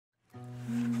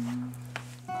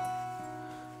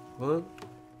1,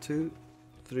 2,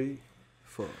 3,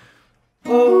 4.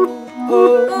 Oh,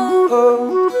 oh,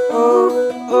 oh, oh,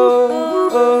 oh,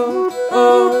 oh, oh,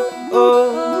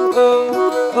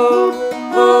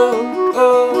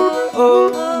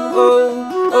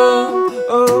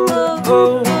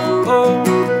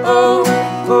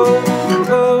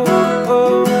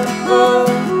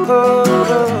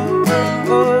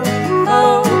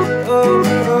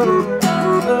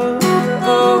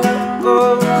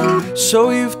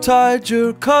 so you've tied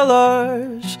your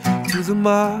colours to the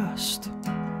mast,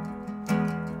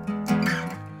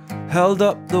 held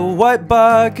up the white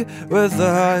bag with the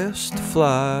highest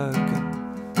flag.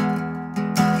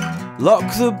 Lock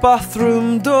the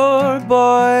bathroom door,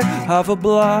 boy, have a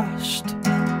blast.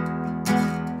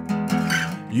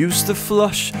 Use the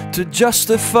flush to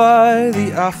justify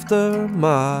the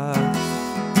aftermath.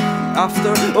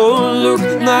 Oh look,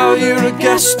 now you're a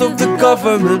guest of the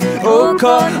government. Oh,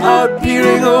 caught out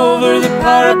peering over the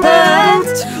parapet.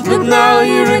 Look, now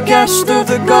you're a guest of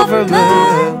the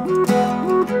government.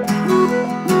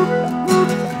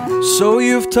 So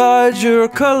you've tied your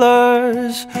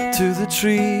colours to the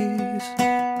trees.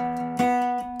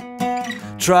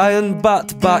 Try and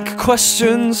bat back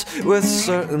questions with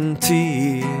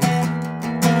certainty.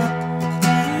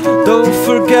 Don't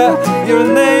forget your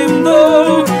name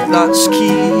though, that's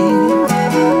key.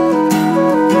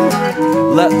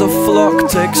 Let the flock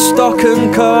take stock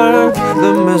and curb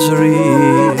the misery.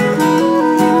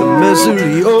 The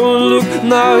misery, oh look,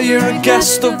 now you're a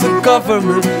guest of the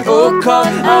government. Oh,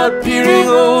 caught out peering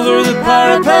over the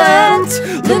parapet.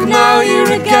 Look, now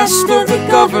you're a guest of the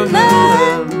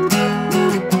government.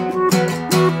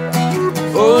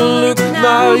 Oh look,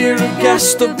 now you're a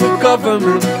guest of the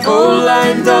government. Oh,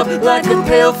 lined up like a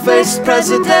pale-faced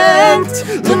president.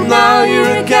 Look, now you're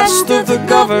a guest of the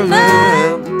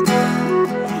government.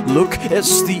 Look,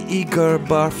 it's the eager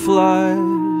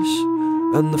barflies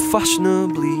and the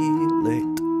fashionably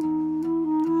late,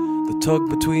 the tug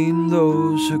between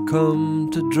those who come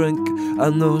to drink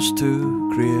and those to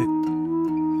create.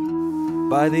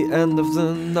 By the end of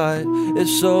the night,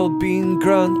 it's all been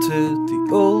granted, the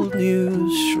old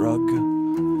news shrug,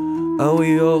 and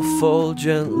we all fall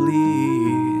gently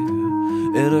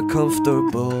in a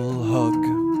comfortable hug.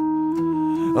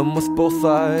 And with both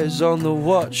eyes on the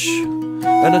watch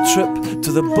and a trip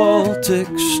to the Baltic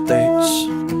states,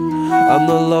 and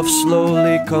the love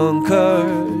slowly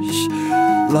conquers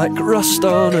like rust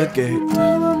on a gate.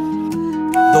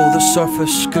 Though the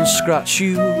surface can scratch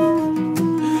you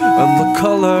and the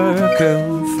colour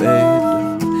can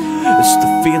fade, it's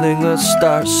the feeling that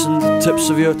starts in the tips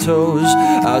of your toes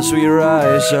as we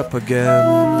rise up again,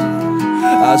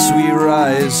 as we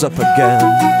rise up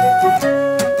again.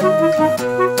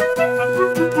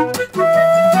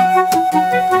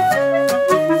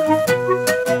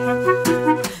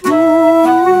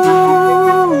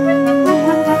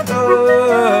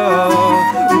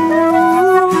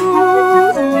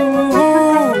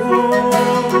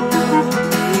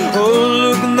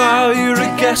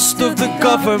 Guest of the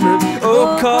government,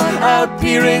 oh, caught out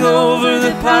peering over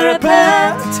the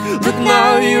parapet. Look,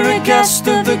 now you're a guest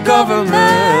of the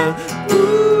government.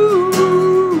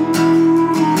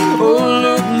 Oh,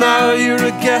 look, now you're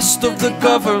a guest of the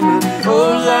government.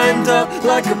 Oh, lined up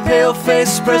like a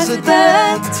pale-faced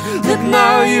president. Look,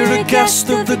 now you're a guest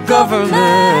of the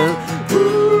government.